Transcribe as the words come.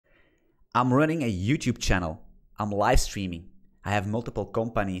I'm running a YouTube channel. I'm live streaming. I have multiple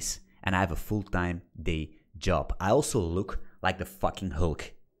companies and I have a full-time day job. I also look like the fucking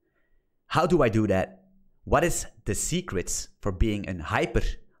Hulk. How do I do that? What is the secrets for being a hyper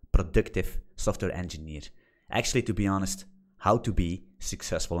productive software engineer? Actually, to be honest, how to be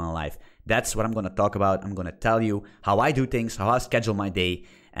successful in life. That's what I'm going to talk about. I'm going to tell you how I do things, how I schedule my day,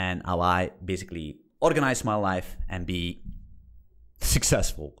 and how I basically organize my life and be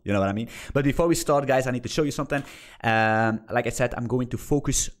successful. You know what I mean? But before we start, guys, I need to show you something. Like I said, I'm going to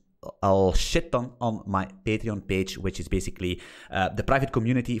focus a shit ton on my Patreon page, which is basically the private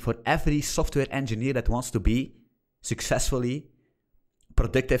community for every software engineer that wants to be successfully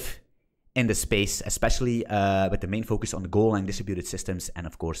productive in the space, especially with the main focus on Golang distributed systems and,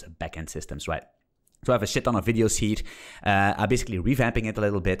 of course, backend systems, right? So I have a shit ton of videos here. I'm basically revamping it a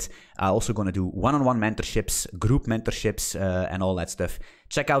little bit. I'm also going to do one-on-one mentorships, group mentorships, and all that stuff.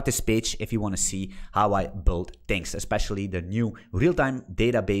 Check out this page if you want to see how I build things, especially the new real-time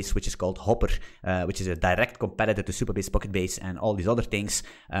database, which is called Hopper, which is a direct competitor to Supabase, Pocketbase, and all these other things.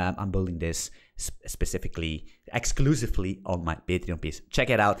 I'm building this specifically, exclusively on my Patreon page.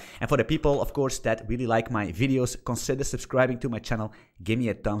 Check it out. And for the people, of course, that really like my videos, consider subscribing to my channel. Give me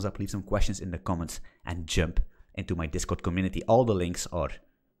a thumbs up, leave some questions in the comments, and jump into my Discord community. All the links are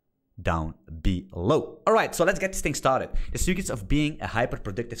down below. All right, so let's get this thing started. The secrets of being a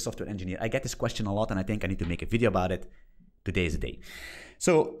hyper-productive software engineer. I get this question a lot, and I think I need to make a video about it. Today is the day.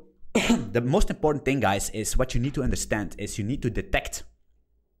 So the most important thing, guys, is what you need to understand is you need to detect,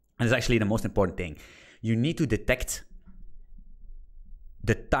 and it's actually the most important thing. You need to detect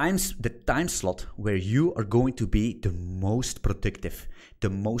the time slot where you are going to be the most productive,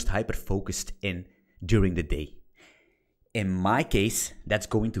 the most hyper-focused in during the day. In my case, that's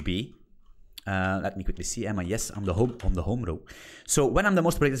going to be, let me quickly see, yes, I'm on the home row. So when I'm the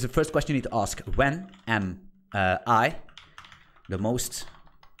most productive, the first question you need to ask, when am I the most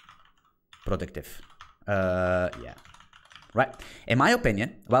productive? Yeah, right. In my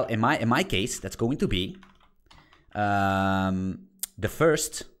opinion, well, in my case, that's going to be the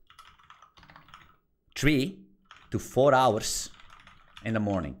first 3 to 4 hours in the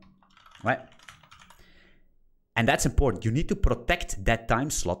morning, right? And that's important. You need to protect that time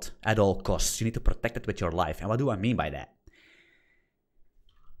slot at all costs. You need to protect it with your life. And what do I mean by that?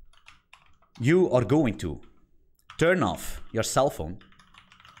 You are going to turn off your cell phone.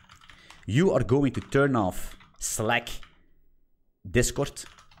 You are going to turn off Slack, Discord,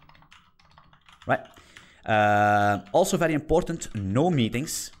 right? Also very important, no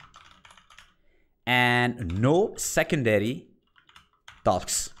meetings and no secondary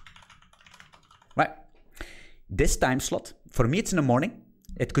tasks, right? This time slot, for me, it's in the morning.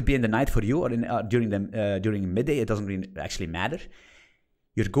 It could be in the night for you or in, during midday. It doesn't really actually matter.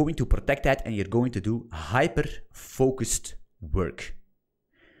 You're going to protect that and you're going to do hyper-focused work.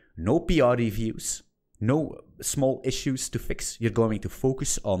 No PR reviews, no small issues to fix. You're going to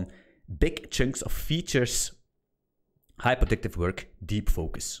focus on big chunks of features, high productive work, deep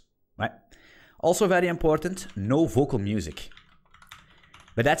focus, right? Also very important, no vocal music.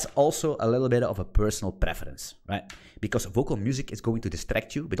 But that's also a little bit of a personal preference, right? Because vocal music is going to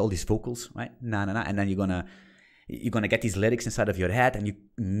distract you with all these vocals, right? And then you're gonna get these lyrics inside of your head and you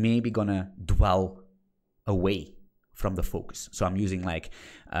maybe gonna dwell away from the focus. So I'm using like,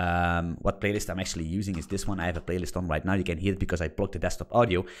 what playlist I'm actually using is this one. I have a playlist on right now. You can hear it because I blocked the desktop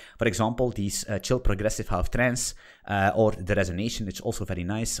audio. For example, these chill progressive half trance or the resonation, it's also very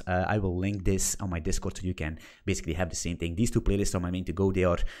nice. I will link this on my Discord so you can basically have the same thing. These two playlists are my main to go. They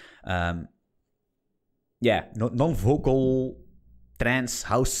are, yeah, non-vocal trance,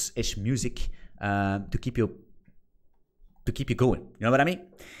 house-ish music to keep you going. You know what I mean?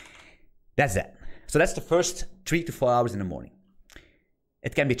 That's that. So that's the first 3 to 4 hours in the morning.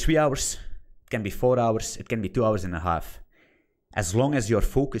 It can be 3 hours, it can be 4 hours, it can be 2 hours and a half. As long as you're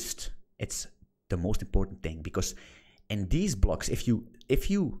focused, it's the most important thing. Because in these blocks, if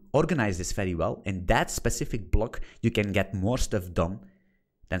you organize this very well, in that specific block, you can get more stuff done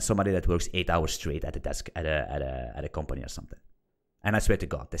than somebody that works 8 hours straight at a desk at a company or something. And I swear to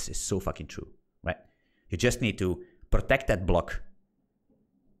God, this is so fucking true, right? You just need to protect that block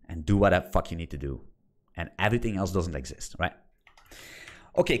and do what the fuck you need to do. And everything else doesn't exist, right?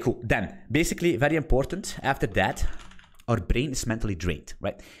 Okay, cool. Then, basically, very important, after that, our brain is mentally drained,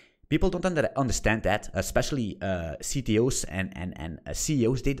 right? People don't understand that, especially CTOs and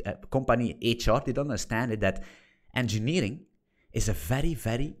CEOs, company HR, they don't understand it, that engineering is a very,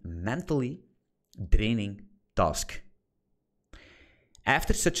 very mentally draining task.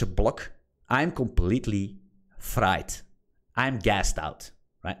 After such a block, I'm completely fried. I'm gassed out,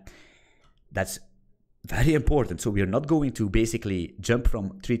 right? That's very important. So we're not going to basically jump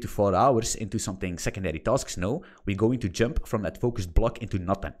from 3 to 4 hours into something secondary tasks. No, we're going to jump from that focused block into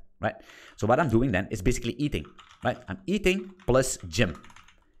nothing, right? So what I'm doing then is basically eating, right? I'm eating plus gym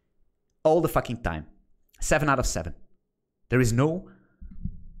all the fucking time. 7 out of 7. There is no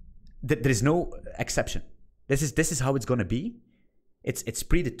exception. This is how it's gonna be. It's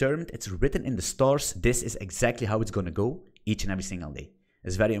predetermined. It's written in the stars. This is exactly how it's gonna go each and every single day.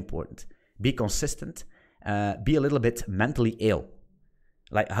 It's very important. Be consistent. Be a little bit mentally ill.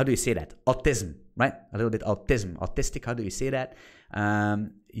 Like, how do you say that? Autism, right? A little bit autistic. How do you say that?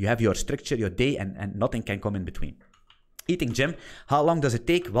 You have your structure, your day, and nothing can come in between. Eating gym. How long does it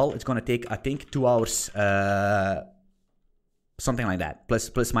take? Well, it's gonna take, I think, 2 hours. Something like that.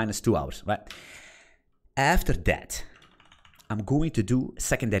 Plus minus 2 hours, right? After that, I'm going to do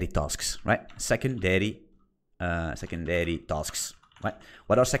secondary tasks, right? Secondary tasks. Right.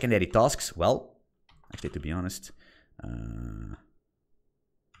 What are secondary tasks? Well, actually, to be honest,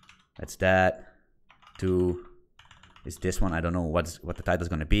 that's that. 2 is this one. I don't know what the title is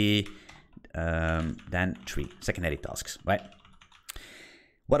going to be. Then 3 secondary tasks, right?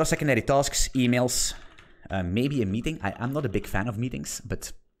 What are secondary tasks? Emails, maybe a meeting. I'm not a big fan of meetings,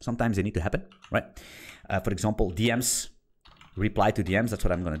 but sometimes they need to happen, right? For example, DMs, reply to DMs. That's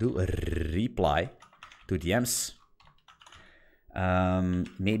what I'm going to do. Reply to DMs.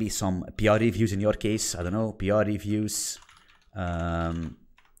 Maybe some PR reviews in your case. I don't know, PR reviews.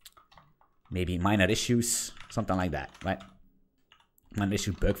 Maybe minor issues, something like that, right? Minor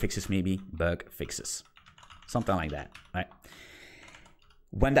issue, bug fixes, maybe bug fixes, something like that, right?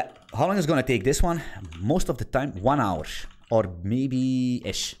 How long is it gonna take this one? Most of the time, 1 hour or maybe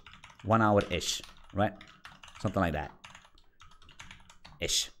ish, 1 hour ish, right? Something like that,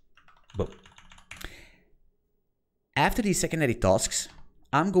 ish. Boom. After these secondary tasks,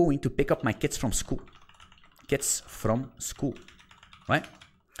 I'm going to pick up my kids from school. Right?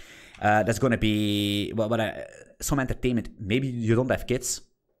 That's going to be some entertainment. Maybe you don't have kids.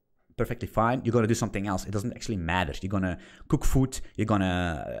 Perfectly fine. You're going to do something else. It doesn't actually matter. You're going to cook food. You're going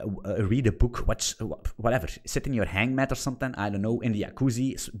to read a book. Watch whatever. Sit in your hang mat or something. I don't know. In the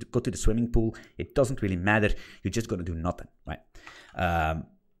jacuzzi. Go to the swimming pool. It doesn't really matter. You're just going to do nothing. Right?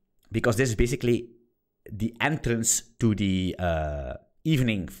 Because this is basically the entrance to the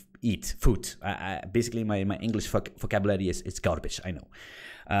evening food. Basically, my English vocabulary is garbage. I know.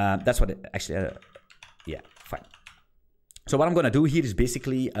 That's what it actually. Yeah, fine. So what I'm gonna do here is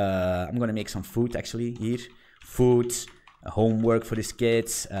basically I'm gonna make some food actually here. Food, homework for these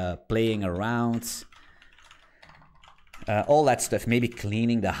kids, playing around, all that stuff. Maybe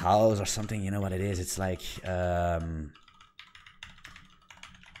cleaning the house or something. You know what it is? It's like.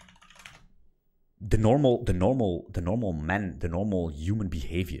 The normal human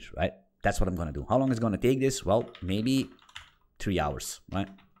behavior, right? That's what I'm gonna do. How long is it gonna take this? Well, maybe 3 hours, right?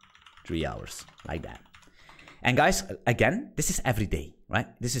 3 hours, like that. And guys, again, this is every day, right?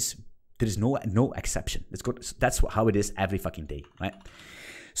 There is no exception. That's how it is every fucking day, right?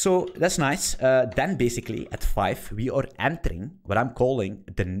 So that's nice. Then basically at 5, we are entering what I'm calling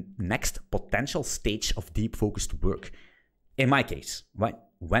the next potential stage of deep focused work. In my case, right?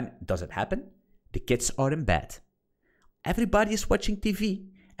 When does it happen? The kids are in bed. Everybody is watching TV.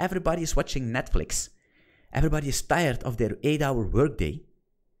 Everybody is watching Netflix. Everybody is tired of their 8-hour workday.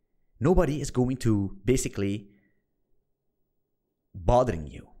 Nobody is going to basically bothering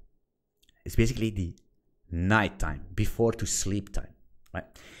you. It's basically the nighttime before to sleep time, right?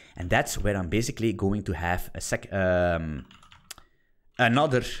 And that's where I'm basically going to have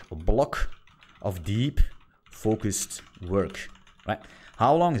another block of deep focused work, right?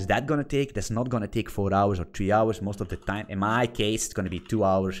 How long is that going to take? That's not going to take 4 hours or 3 hours most of the time. In my case, it's going to be 2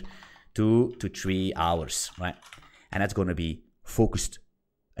 hours, 2 to 3 hours, right? And that's going to be focused,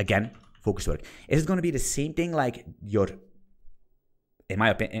 again, focused work. Is it going to be the same thing like your, in my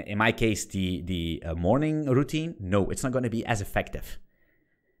opinion, in my case, the morning routine? No, it's not going to be as effective.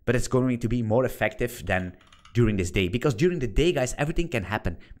 But it's going to be more effective than during this day, because during the day, guys, everything can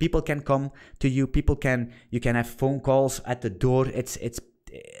happen. People can come to you. You can have phone calls at the door.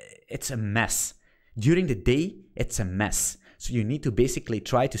 It's a mess. During the day, it's a mess. So you need to basically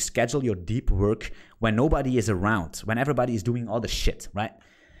try to schedule your deep work when nobody is around, when everybody is doing other shit, right?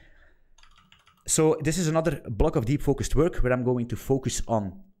 So this is another block of deep focused work where I'm going to focus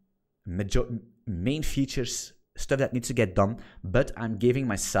on main features, stuff that needs to get done, but I'm giving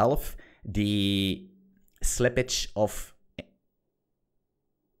myself the slippage of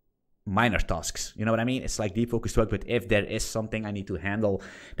minor tasks. You know what I mean? It's like deep focused work, but if there is something I need to handle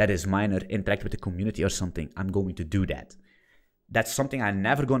that is minor, interact with the community or something, I'm going to do that. that's something I'm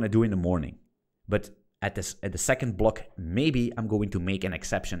never gonna do in the morning. But at the second block, maybe I'm going to make an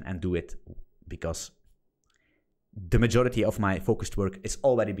exception and do it, because the majority of my focused work is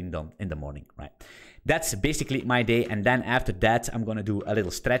already been done in the morning, right? That's basically my day. And then after that, I'm gonna do a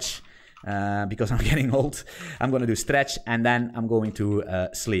little stretch because I'm getting old. I'm gonna do stretch, and then I'm going to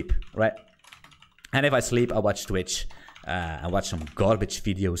sleep, right? And if I sleep, I watch Twitch. I watch some garbage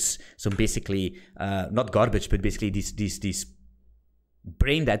videos. Some basically, not garbage, but basically these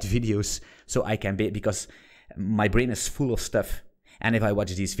brain dead videos. So I can because my brain is full of stuff. And if I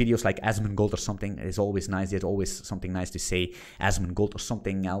watch these videos like Asmongold or something, it's always nice. There's always something nice to say. Asmongold or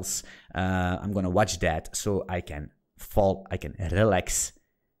something else. I'm gonna watch that so I can relax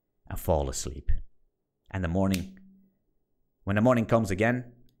and fall asleep. And when the morning comes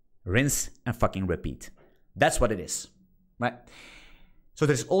again, rinse and fucking repeat. That's what it is, right? So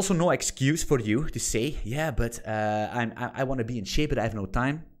there's also no excuse for you to say, yeah, but I want to be in shape, but I have no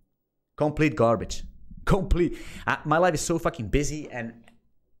time. Complete garbage. Complete. My life is so fucking busy, and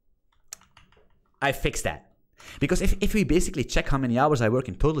I fixed that. Because if we basically check how many hours I work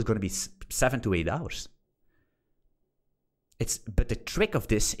in total, it's going to be 7 to 8 hours. But the trick of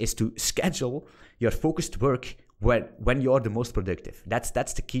this is to schedule your focused work when you're the most productive. That's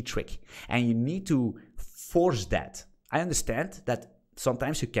the key trick. And you need to force that. I understand that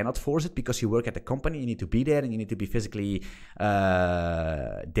sometimes you cannot force it because you work at the company, you need to be there and you need to be physically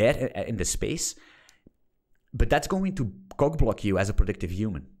there in the space. But that's going to cockblock you as a productive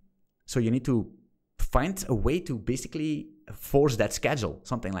human. So you need to find a way to basically force that schedule,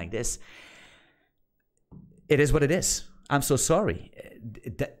 something like this. It is what it is. I'm so sorry.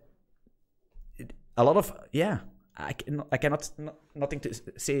 I cannot nothing to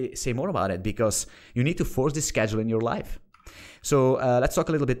say more about it, because you need to force this schedule in your life. So let's talk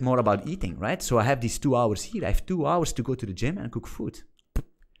a little bit more about eating, right? So I have these 2 hours here. I have 2 hours to go to the gym and cook food.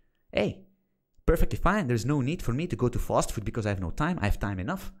 Hey, perfectly fine. There's no need for me to go to fast food because I have no time. I have time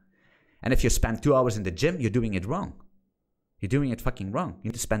enough. And if you spend 2 hours in the gym, you're doing it wrong. You're doing it fucking wrong. You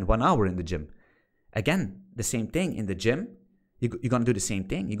need to spend 1 hour in the gym. Again, the same thing in the gym. You're going to do the same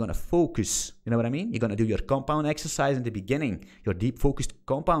thing. You're going to focus. You know what I mean? You're going to do your compound exercise in the beginning. Your deep focused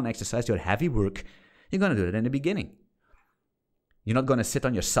compound exercise, your heavy work. You're going to do it in the beginning. You're not going to sit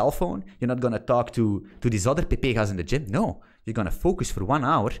on your cell phone. You're not going to talk to these other pepegas in the gym. No, you're going to focus for 1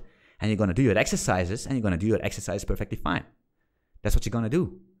 hour and you're going to do your exercises, and you're going to do your exercise perfectly fine. That's what you're going to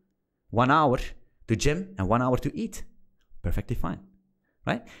do. 1 hour to gym and 1 hour to eat. Perfectly fine.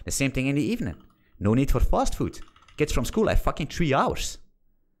 Right? The same thing in the evening. No need for fast food. Kids from school, I have fucking 3 hours.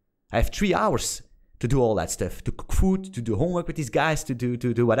 I have 3 hours to do all that stuff. To cook food, to do homework with these guys, to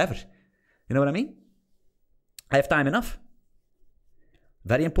do whatever. You know what I mean? I have time enough.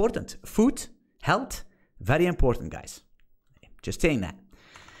 Very important. Food, health, very important, guys. Just saying that.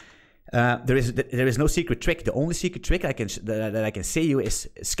 There is no secret trick. The only secret trick that I can say you is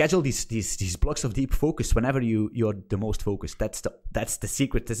schedule these blocks of deep focus whenever you're the most focused. That's the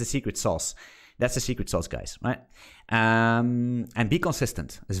secret. That's the secret sauce. That's the secret sauce, guys. Right? And be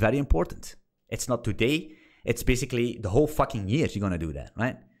consistent. It's very important. It's not today. It's basically the whole fucking year you're gonna do that,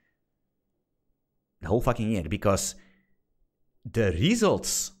 right? The whole fucking year, because the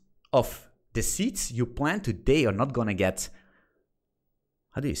results of the seeds you plant today are not gonna get,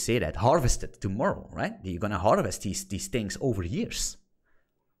 how do you say that, harvested tomorrow, right? You're gonna harvest these things over years.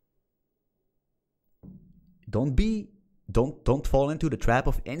 Don't fall into the trap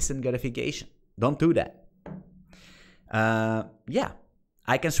of instant gratification. Don't do that. Yeah,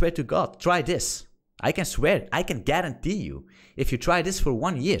 I can swear to God, try this. I can swear, I can guarantee you, if you try this for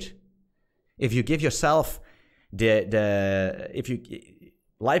 1 year, if you give yourself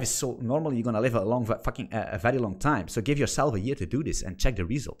life is so, normally you're gonna live a very long time. So give yourself a year to do this and check the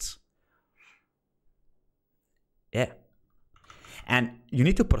results. Yeah. And you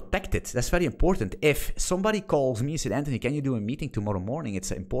need to protect it. That's very important. If somebody calls me and said, Anthony, can you do a meeting tomorrow morning?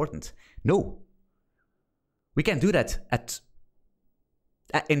 It's important. No. We can do that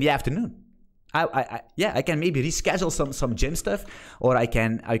in the afternoon. I can maybe reschedule some gym stuff, or I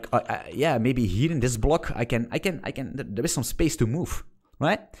can maybe here in this block there is some space to move,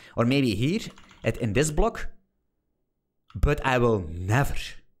 right? Or maybe here in this block, but I will never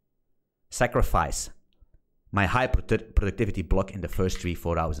sacrifice my high productivity block in the first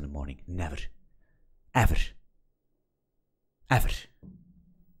 3-4 hours in the morning. Never. Ever. Ever.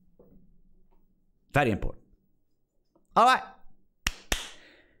 Very important. All right.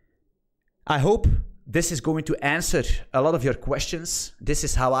 I hope this is going to answer a lot of your questions. This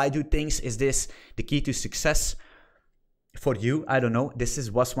is how I do things. Is this the key to success for you? I don't know. This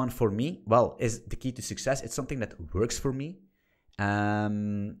was one for me. Well, is the key to success. It's something that works for me.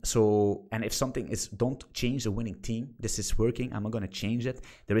 And if something is, don't change the winning team. This is working. I'm not going to change it.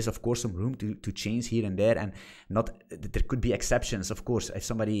 There is, of course, some room to change here and there, and there could be exceptions, of course. If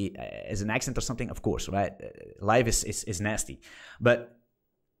somebody is an accident or something, of course, right? Life is nasty, but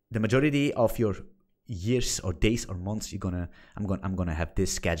the majority of your years or days or months, I'm gonna have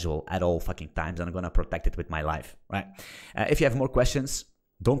this schedule at all fucking times, and I'm gonna protect it with my life, right? If you have more questions,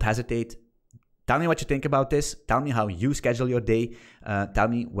 don't hesitate. Tell me what you think about this. Tell me how you schedule your day. Tell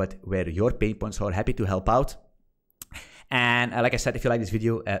me where your pain points are. Happy to help out. And like I said, if you like this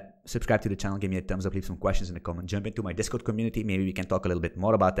video, subscribe to the channel, give me a thumbs up, leave some questions in the comment, jump into my Discord community. Maybe we can talk a little bit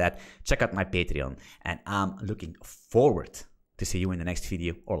more about that. Check out my Patreon, and I'm looking forward to see you in the next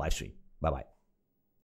video or live stream. Bye-bye.